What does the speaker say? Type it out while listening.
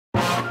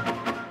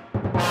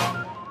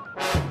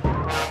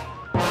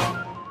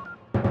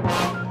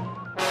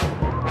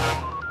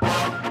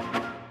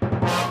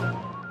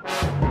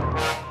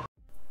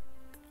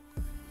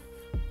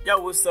Yo,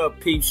 what's up,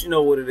 peeps? You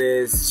know what it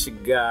is. It's your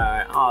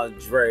guy,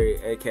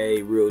 Dre,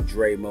 aka Real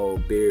Dre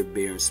Mode, beer,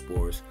 and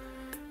sports.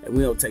 And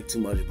we don't take too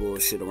much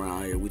bullshit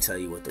around here. We tell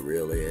you what the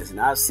real is. And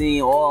I've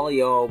seen all of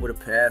y'all over the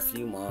past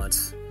few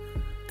months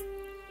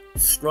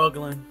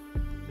struggling,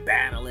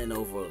 battling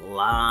over a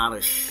lot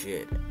of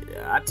shit.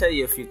 I tell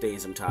you a few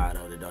things I'm tired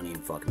of that don't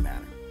even fucking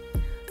matter.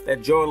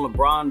 That Jordan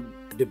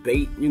LeBron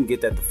debate, you can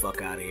get that the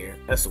fuck out of here.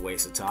 That's a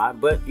waste of time.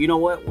 But you know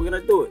what? We're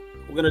gonna do it.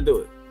 We're gonna do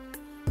it.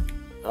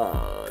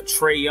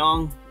 Trae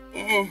Young,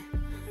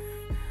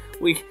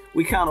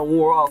 we kind of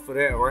wore off of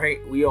that,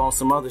 right? We on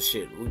some other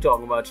shit. We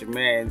talking about your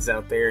mans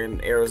out there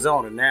in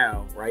Arizona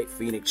now, right?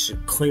 Phoenix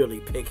should clearly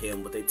pick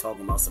him, but they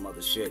talking about some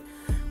other shit,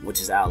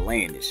 which is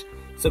outlandish.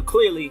 So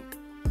clearly,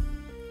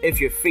 if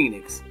you're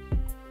Phoenix,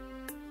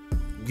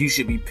 you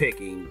should be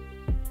picking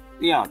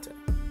Deandre.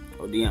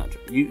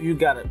 You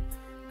gotta,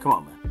 come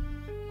on, man.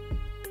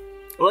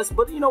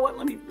 But you know what?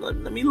 Let me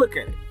look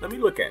at it. Let me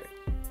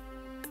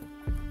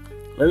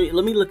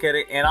look at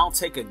it, and I'll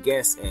take a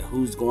guess at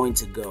who's going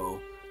to go.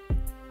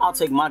 I'll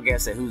take my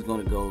guess at who's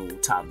going to go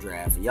top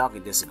draft, and y'all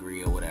can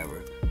disagree or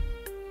whatever.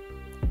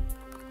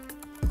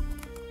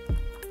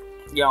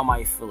 Y'all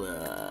might feel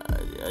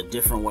a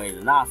different way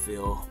than I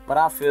feel, but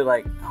I feel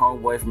like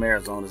homeboy from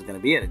Arizona is going to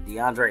be it.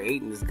 Deandre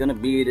Ayton is going to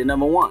be the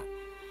number one.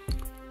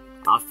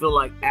 I feel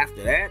like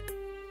after that,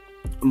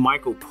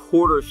 Michael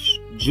Porter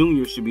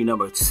Jr. should be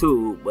number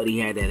two, but he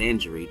had that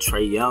injury.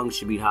 Trae Young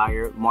should be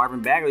higher.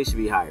 Marvin Bagley should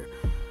be higher.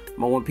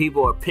 But when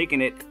people are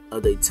picking it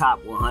of the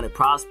top 100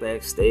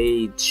 prospects,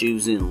 they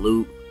choosing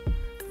Luka,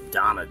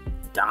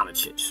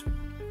 Doncic.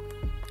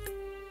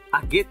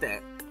 I get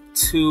that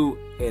to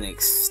an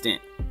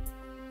extent,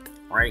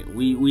 right?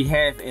 We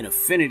have an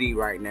affinity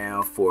right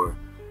now for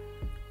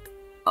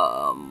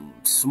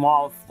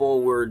small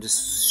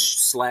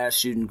forwards /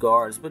 shooting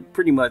guards, but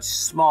pretty much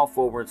small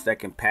forwards that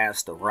can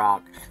pass the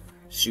rock,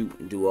 shoot,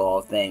 and do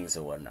all things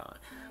and whatnot.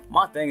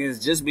 My thing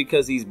is, just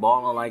because he's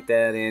balling like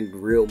that in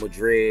Real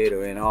Madrid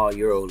or in all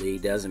Euro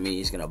League doesn't mean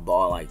he's going to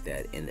ball like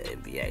that in the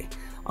NBA.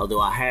 Although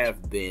I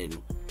have been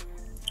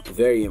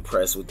very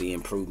impressed with the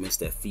improvements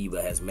that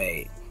FIBA has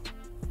made.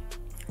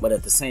 But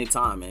at the same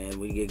time, man,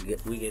 we get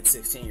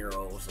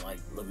 16-year-olds like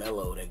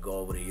LaMelo that go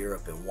over to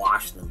Europe and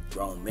wash them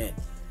grown men.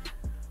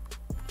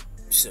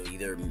 So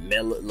either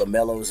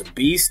LaMelo's a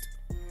beast,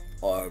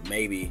 or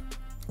maybe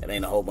it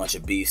ain't a whole bunch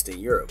of beasts in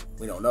Europe.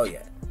 We don't know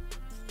yet.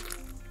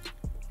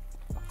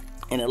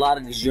 And a lot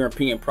of these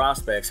European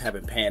prospects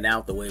haven't panned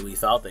out the way we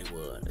thought they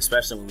would,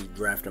 especially when we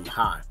draft them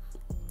high.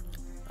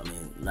 I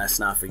mean, let's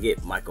not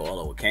forget Michael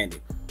Olowokandi.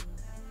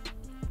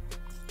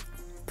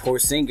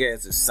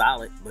 Porzingis is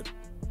solid, but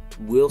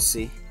we'll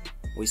see.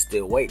 We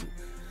still waiting.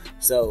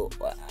 So,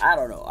 I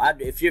don't know.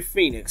 If you're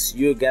Phoenix,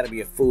 you got to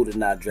be a fool to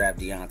not draft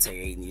Deandre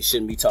Ayton. You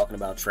shouldn't be talking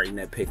about trading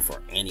that pick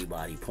for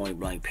anybody, point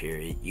blank,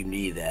 period. You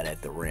need that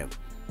at the rim.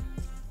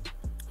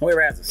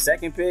 Whereas the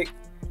second pick,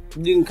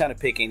 you can kind of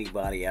pick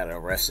anybody out of the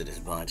rest of this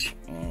bunch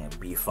and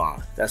be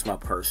fine. That's my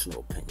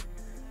personal opinion.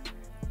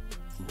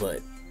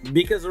 But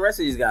because the rest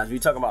of these guys, we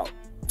talk about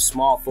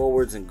small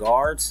forwards and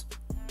guards,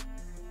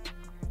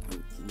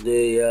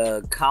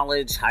 the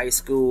college, high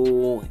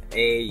school,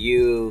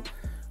 AAU,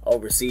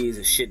 overseas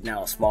is shitting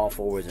out small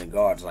forwards and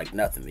guards like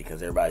nothing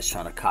because everybody's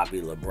trying to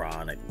copy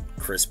LeBron and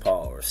Chris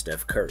Paul or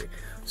Steph Curry.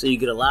 So you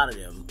get a lot of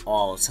them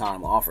all the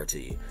time offered to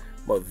you.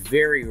 But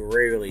very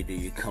rarely do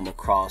you come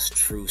across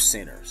true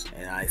centers.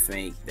 And I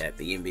think that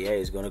the NBA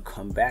is going to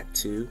come back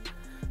to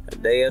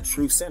they are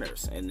true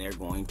centers. And they're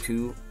going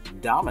to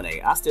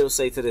dominate. I still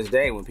say to this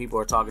day when people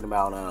are talking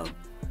about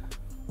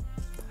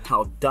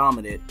how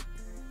dominant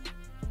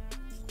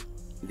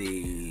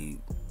the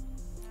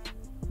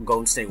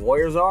Golden State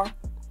Warriors are,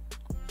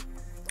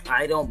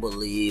 I don't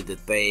believe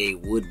that they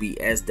would be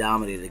as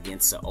dominant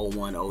against the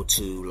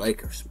 01-02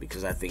 Lakers.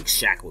 Because I think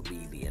Shaq would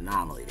be the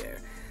anomaly there.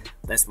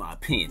 That's my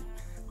opinion.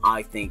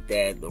 I think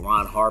that the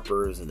Ron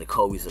Harpers and the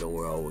Kobe's of the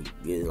world would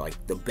be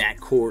like the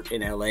backcourt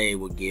in LA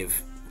would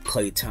give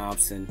Klay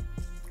Thompson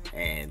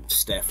and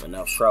Steph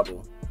enough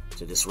trouble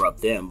to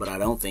disrupt them. But I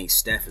don't think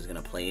Steph is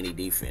going to play any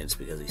defense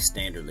because he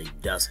standardly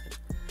doesn't.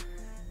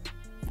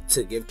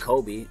 To give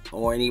Kobe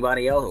or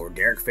anybody else or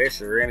Derek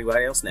Fisher or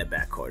anybody else in that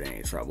backcourt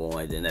any trouble.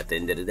 And then at the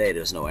end of the day,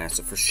 there's no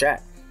answer for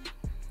Shaq.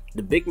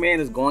 The big man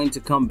is going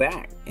to come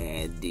back,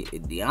 and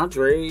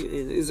Deandre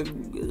is a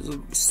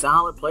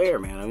solid player,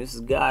 man. I mean, this is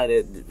a guy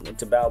that went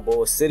to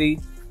Balboa City,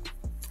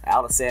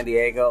 out of San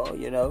Diego.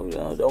 You know,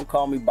 don't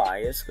call me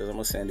biased because I'm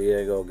a San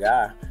Diego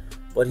guy,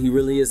 but he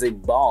really is a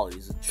baller.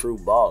 He's a true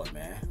baller,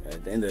 man.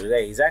 At the end of the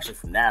day, he's actually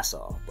from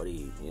Nassau, but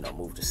he,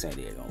 moved to San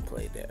Diego and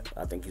played there.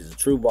 I think he's a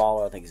true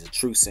baller. I think he's a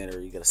true center.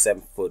 You got a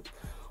 7'1",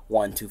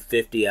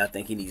 250. I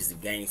think he needs to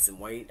gain some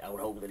weight. I would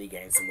hope that he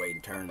gains some weight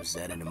and turns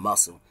that into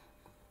muscle.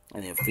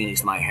 And then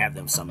Phoenix might have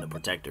them something to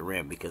protect the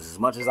rim. Because as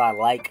much as I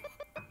like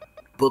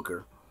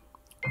Booker,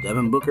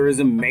 Devin Booker is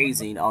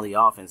amazing on the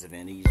offensive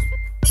end. He's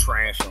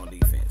trash on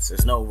defense.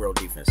 There's no real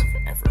defensive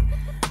effort.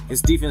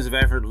 His defensive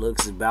effort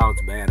looks about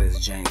as bad as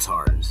James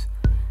Harden's.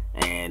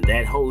 And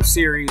that whole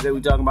series that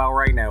we're talking about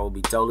right now will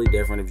be totally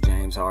different if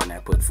James Harden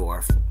had put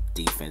forth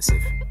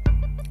defensive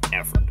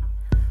effort.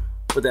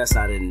 But that's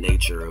not in the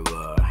nature of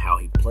how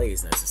he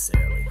plays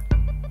necessarily.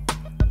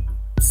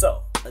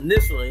 So,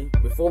 initially,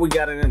 before we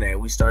got into that,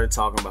 we started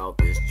talking about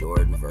this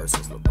Jordan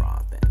versus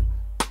LeBron thing.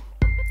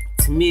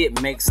 To me,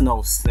 it makes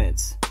no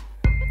sense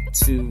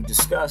to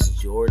discuss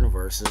Jordan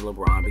versus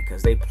LeBron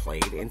because they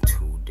played in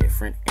two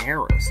different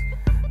eras.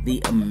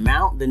 The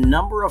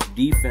number of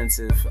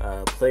defensive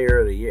player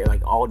of the year,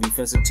 like all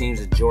defensive teams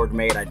that Jordan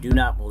made, I do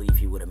not believe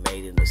he would have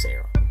made in this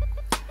era.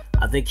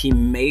 I think he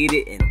made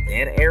it in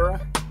that era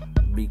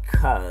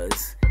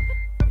because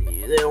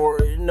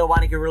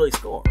nobody could really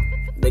score.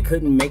 They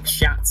couldn't make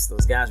shots.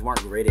 Those guys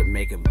weren't great at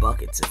making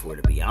buckets, if we're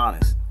to be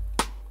honest.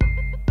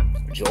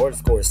 Jordan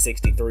scored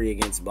 63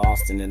 against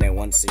Boston in that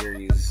one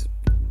series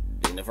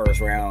in the first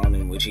round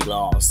in which he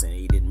lost, and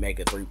he didn't make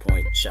a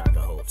three-point shot the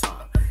whole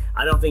time.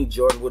 I don't think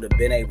Jordan would have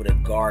been able to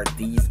guard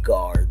these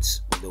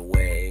guards the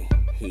way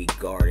he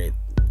guarded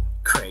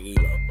Craig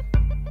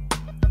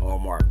Ehlo or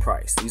Mark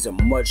Price. These are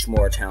much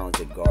more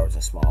talented guards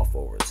and small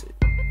forwards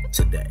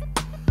today.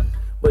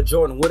 But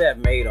Jordan would have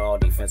made all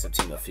defensive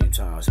team a few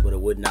times, but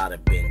it would not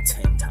have been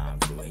 10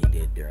 times the way he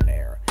did during the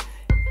era.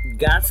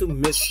 Guys who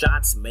miss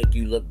shots make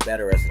you look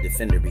better as a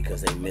defender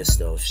because they missed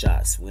those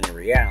shots, when in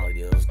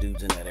reality, those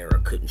dudes in that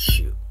era couldn't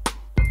shoot.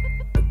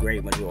 The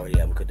great majority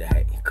of them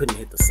couldn't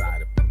hit the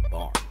side of the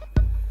barn.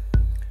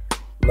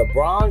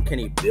 LeBron, can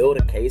he build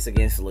a case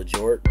against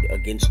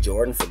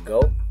Jordan for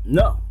GOAT?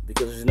 No,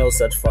 because there's no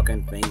such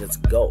fucking thing as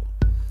GOAT.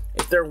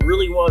 If there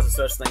really was a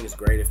such thing as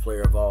greatest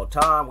player of all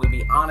time, we'd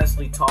be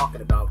honestly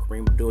talking about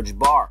Kareem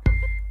Abdul-Jabbar,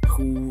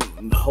 who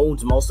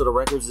holds most of the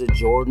records that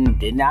Jordan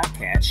did not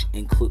catch,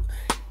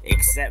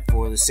 except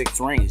for the 6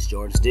 rings.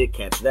 Jordan did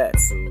catch that.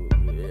 So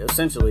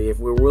essentially, if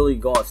we're really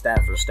going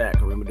stat for stat,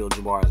 Kareem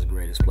Abdul-Jabbar is the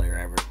greatest player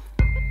ever.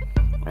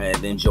 And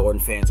then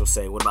Jordan fans will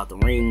say, what about the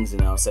rings?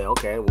 And I'll say,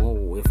 okay,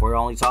 well, if we're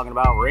only talking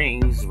about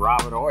rings,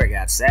 Robert Horry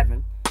got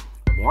 7.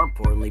 More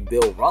importantly,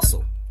 Bill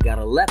Russell got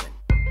 11.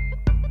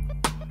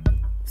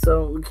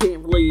 So we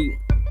can't really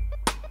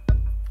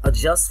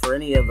adjust for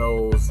any of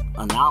those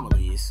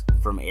anomalies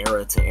from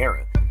era to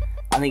era.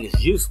 I think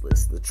it's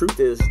useless. The truth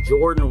is,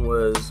 Jordan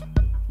was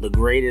the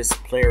greatest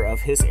player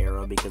of his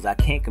era because I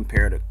can't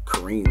compare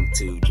Kareem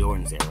to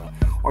Jordan's era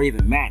or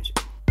even Magic,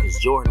 because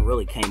Jordan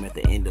really came at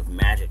the end of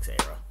Magic's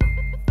era.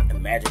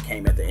 And Magic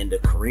came at the end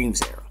of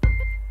Kareem's era.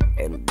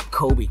 And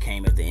Kobe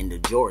came at the end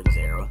of Jordan's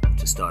era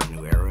to start a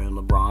new era. And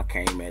LeBron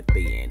came at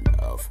the end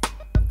of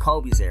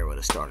Kobe's era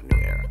to start a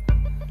new era.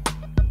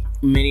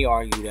 Many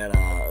argue that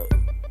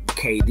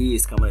KD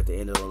is coming at the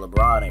end of the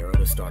LeBron era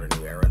to start a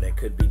new era. That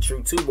could be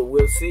true too, but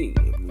we'll see.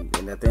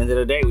 And at the end of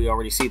the day, we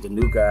already see the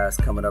new guys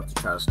coming up to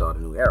try to start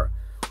a new era.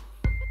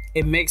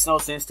 It makes no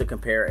sense to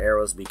compare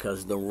eras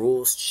because the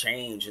rules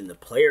change and the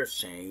players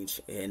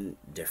change in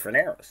different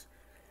eras.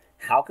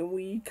 How can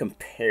we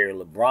compare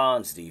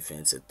LeBron's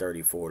defense at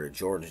 34 to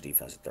Jordan's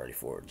defense at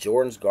 34?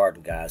 Jordan's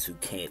guarding guys who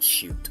can't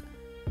shoot.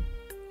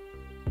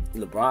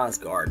 LeBron's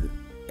guarding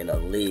in a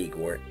league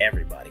where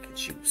everybody can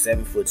shoot.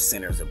 7-foot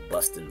centers are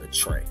busting the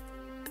tray.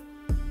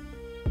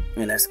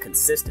 And that's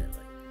consistently.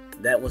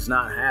 That was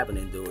not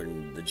happening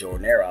during the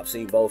Jordan era. I've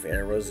seen both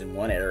eras, and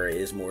one era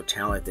is more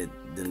talented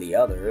than the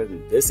other,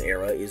 and this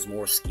era is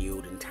more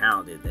skilled and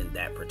talented than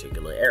that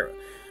particular era.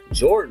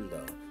 Jordan,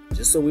 though,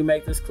 just so we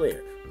make this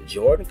clear,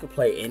 Jordan could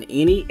play in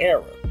any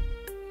era.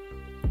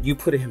 You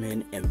put him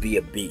in and be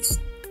a beast.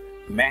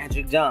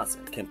 Magic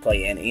Johnson can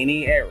play in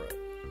any era,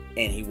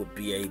 and he would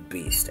be a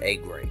beast, a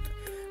great.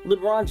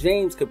 LeBron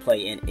James could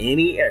play in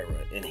any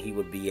era, and he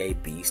would be a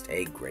beast,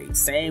 a great.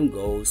 Same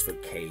goes for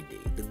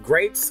KD. The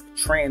greats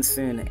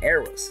transcend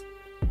eras.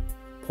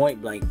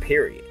 Point blank,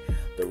 period.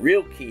 The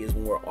real key is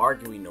when we're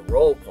arguing the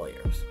role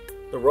players.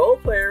 The role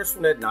players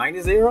from that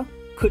 90s era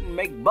couldn't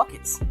make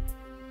buckets.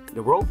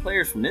 The role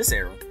players from this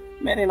era,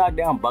 man, they knock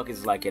down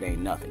buckets like it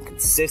ain't nothing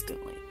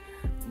consistently.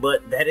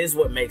 But that is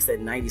what makes that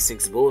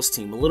 96 Bulls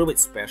team a little bit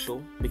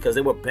special, because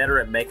they were better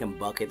at making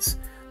buckets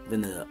than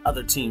the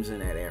other teams in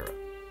that era.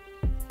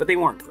 But they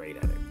weren't great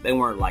at it. They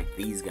weren't like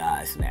these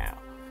guys now.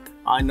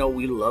 I know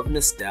we love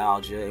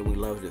nostalgia and we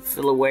love to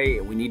fill away,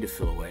 and we need to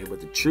fill away,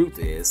 but the truth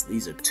is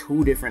these are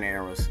two different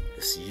eras.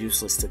 It's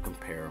useless to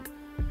compare them.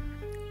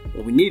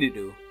 What we need to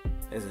do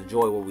is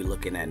enjoy what we're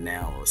looking at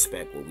now and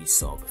respect what we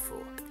saw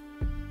before.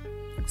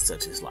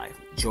 Such is life.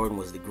 Jordan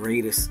was the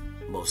greatest,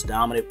 most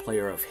dominant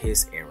player of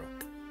his era.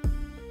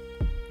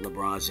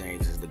 LeBron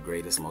James is the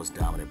greatest, most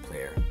dominant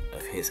player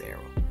of his era.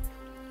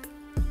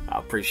 I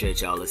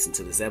appreciate y'all listening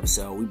to this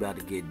episode. We about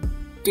to get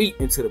deep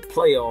into the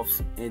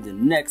playoffs in the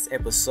next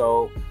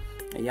episode.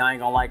 And y'all ain't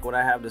gonna like what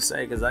I have to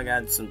say, because I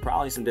got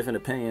probably some different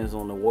opinions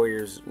on the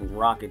Warriors, and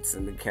Rockets,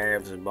 and the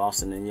Cavs, and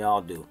Boston than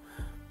y'all do.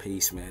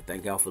 Peace, man.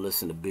 Thank y'all for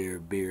listening to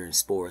Beer, and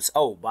Sports.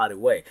 Oh, by the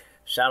way,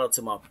 shout out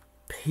to my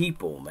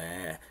people,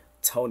 man.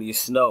 Tony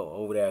Snow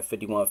over there at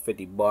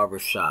 5150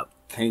 Barbershop.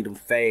 Kingdom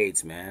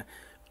Fades, man.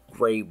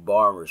 Great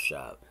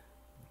barbershop.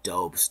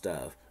 Dope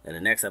stuff. In the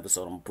next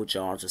episode, I'm going to put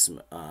you on to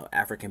some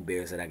African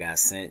beers that I got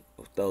sent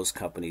with those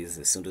companies.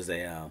 As soon as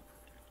they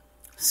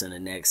send the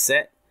next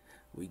set,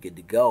 we good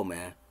to go,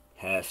 man.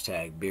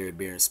 Hashtag Beer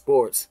and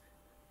Sports.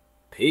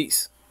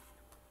 Peace.